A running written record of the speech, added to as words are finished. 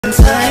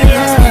one time,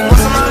 yeah.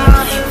 What's on my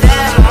mind?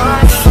 That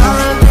money. All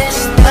the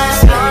bitches,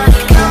 that's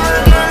money. Come on,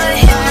 girl, and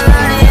hit me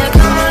like, yeah.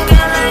 Come on,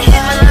 girl, and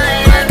hit me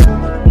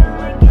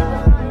like,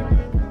 yeah.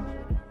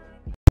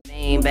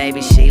 Mean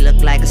baby, she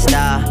look like a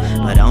star,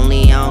 but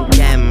only on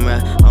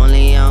camera,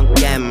 only on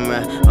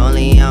camera,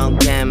 only on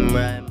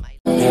camera.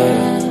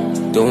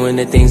 Yeah, doing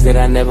the things that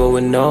I never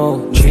would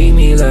know. Treat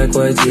me like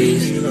what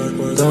is.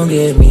 Don't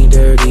get me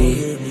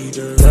dirty.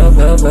 Love,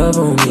 love, love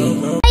on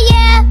me.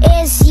 Yeah,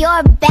 it's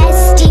your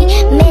bestie,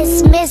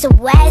 Miss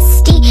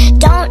Westie.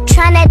 Don't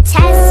tryna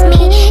test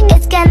me.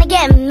 It's gonna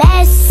get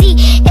messy.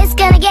 It's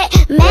gonna get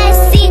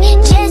messy.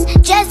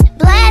 Just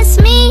bless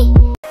me.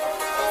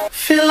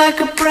 Feel like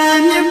a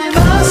brand new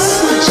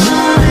boss.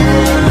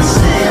 The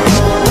same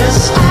old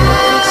mistakes.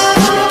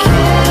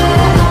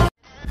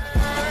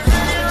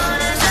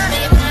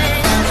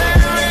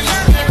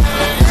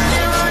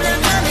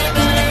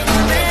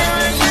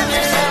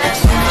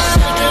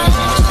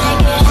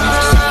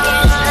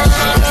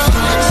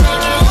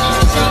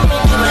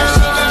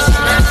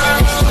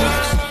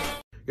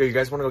 Yo, you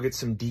guys want to go get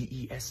some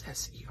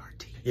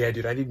D-E-S-S-E-R-T? Yeah,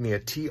 dude, I need me a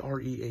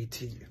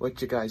T-R-E-A-T.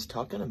 What you guys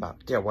talking about?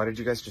 Yeah, why did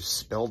you guys just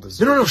spell the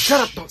No, shut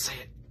up! Don't say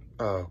it!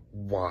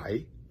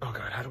 Why? Oh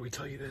god, how do we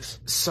tell you this?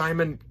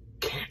 Simon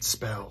can't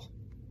spell.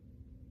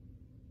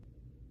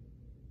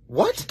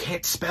 What? He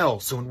can't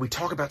spell, so when we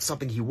talk about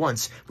something he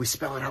wants, we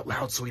spell it out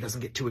loud so he doesn't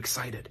get too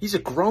excited. He's a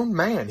grown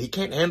man. He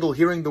can't handle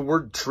hearing the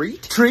word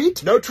treat?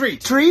 Treat? No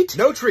treat. Treat?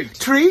 No treat.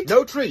 Treat?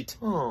 No treat.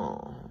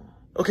 Oh.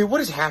 Okay,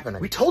 what is happening?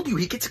 We told you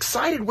he gets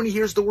excited when he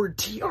hears the word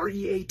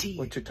T-R-E-A-T.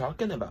 What you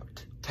talking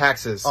about?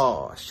 Taxes.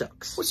 Oh,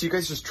 shucks. What, so you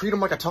guys just treat him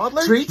like a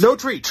toddler? Treat? No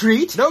treat.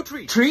 Treat? No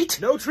treat.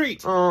 Treat? No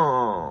treat.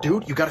 Oh.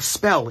 Dude, you gotta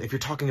spell if you're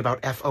talking about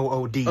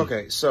F-O-O-D.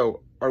 Okay, so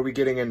are we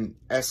getting an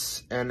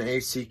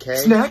S-N-A-C-K?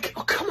 Snack?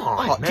 Oh, come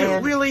on, Oh, man.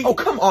 dude, really? Oh,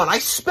 come on, I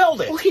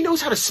spelled it. Well, he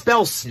knows how to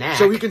spell snack.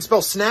 So he can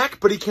spell snack,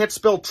 but he can't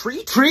spell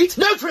treat? Treat?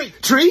 No treat.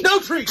 Treat? No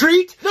treat.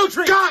 Treat? No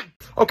treat. God!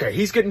 Okay,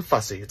 he's getting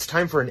fussy. It's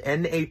time for an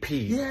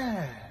N-A-P.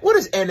 Yeah. What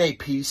does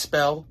N-A-P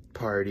spell?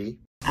 Party.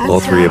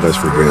 All three of us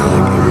were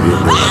drowning, and we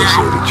didn't know how to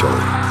save each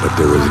other. But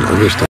there was an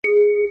understanding.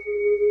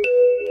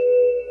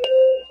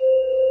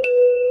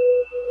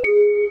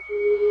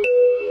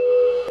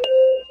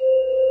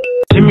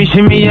 Shimmy,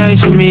 shimmy, yeah,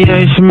 shimmy,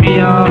 yeah, shimmy,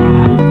 yeah.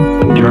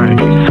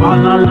 Drink. Oh,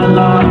 la, la,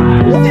 la.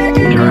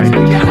 Drink. Oh,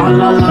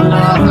 la, la,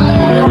 la.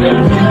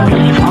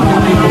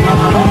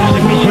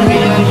 Shimmy, shimmy,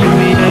 yeah,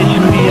 shimmy, yeah,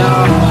 shimmy,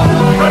 yeah.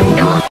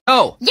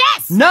 No.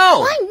 Yes! No!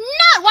 Why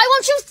not? Why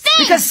won't you sing?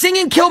 Because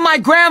singing killed my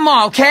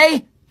grandma,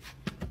 okay?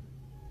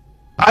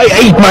 I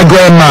ate my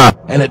grandma!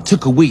 And it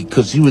took a week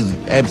because she was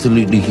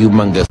absolutely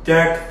humongous.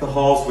 Deck the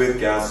halls with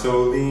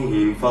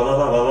gasoline, fa la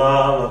la la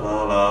la la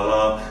la la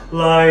la.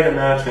 Light a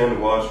match and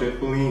watch it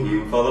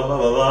gleam, fa la la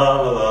la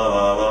la la la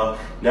la la.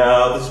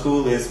 Now the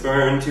school is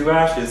burned to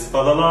ashes, fa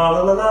la la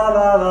la la la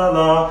la la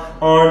la.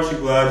 Aren't you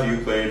glad you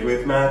played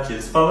with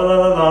matches, fa la la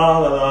la la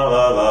la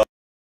la la.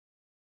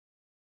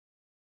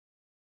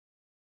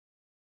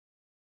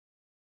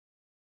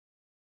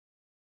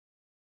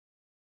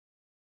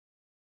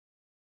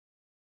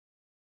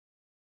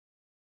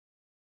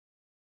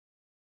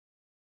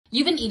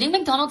 You've been eating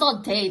McDonald's all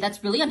day.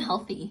 That's really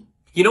unhealthy.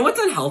 You know what's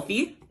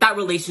unhealthy? That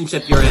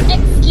relationship you're in.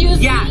 Excuse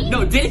me? Yeah,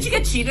 no, didn't you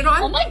get cheated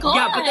on? Oh my god.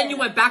 Yeah, but then you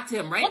went back to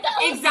him, right? What the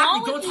hell is exactly.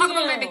 wrong Don't with talk you?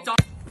 about my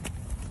McDonald's.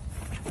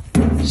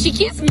 She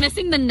keeps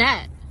missing the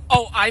net.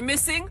 Oh, I'm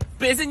missing?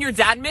 But isn't your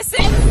dad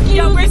missing? Excuse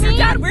yeah, where's your me?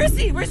 dad? Where's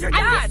he? Where's your dad?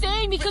 I'm just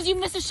saying because you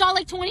missed a shot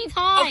like 20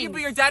 times. Okay,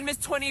 but your dad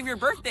missed 20 of your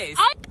birthdays.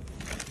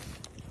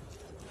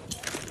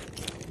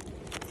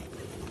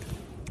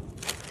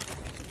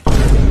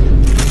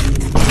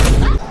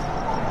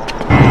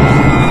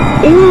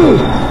 Ooh!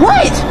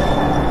 What?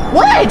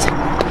 What?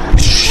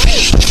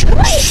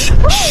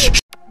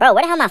 Bro,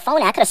 where the hell my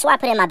phone at? I could've swore I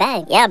put it in my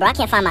bag. Yeah, bro, I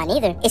can't find mine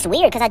either. It's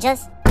weird, cause I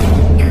just...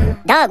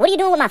 Dog, what are you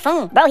doing with my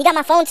phone? Bro, he got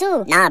my phone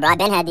too. Nah, bro, I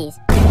been had these.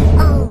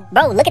 Oh.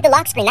 Bro, look at the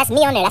lock screen. That's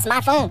me on there. That's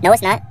my phone. No,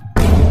 it's not.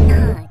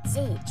 Nah,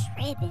 dude,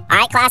 tripping.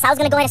 Alright, class, I was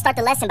gonna go ahead and start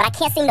the lesson, but I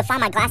can't seem to find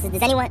my glasses.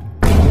 Does anyone...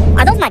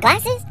 Are those my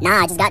glasses?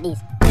 Nah, I just got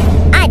these.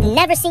 I've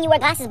never seen you wear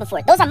glasses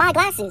before. Those are my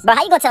glasses. Bro,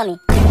 how you gonna tell me?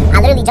 I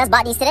literally just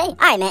bought these today.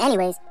 Alright, man,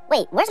 anyways.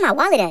 Wait, where's my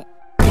wallet at?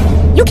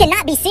 You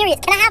cannot be serious.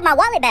 Can I have my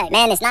wallet back?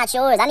 Man, it's not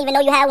yours. I didn't even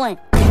know you had one.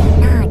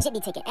 Nah, Jit be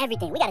taking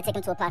everything. We gotta take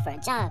him to apply for a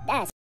job.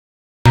 That's...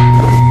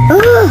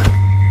 Ooh,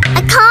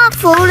 I can't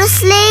fall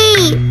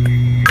asleep.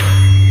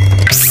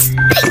 Psst,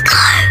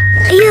 Pinko,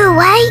 are you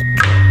awake?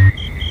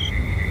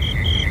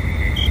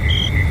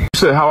 You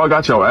said how I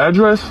got your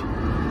address?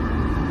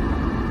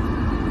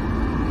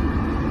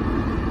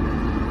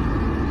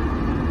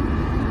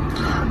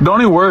 Don't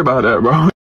even worry about that, bro.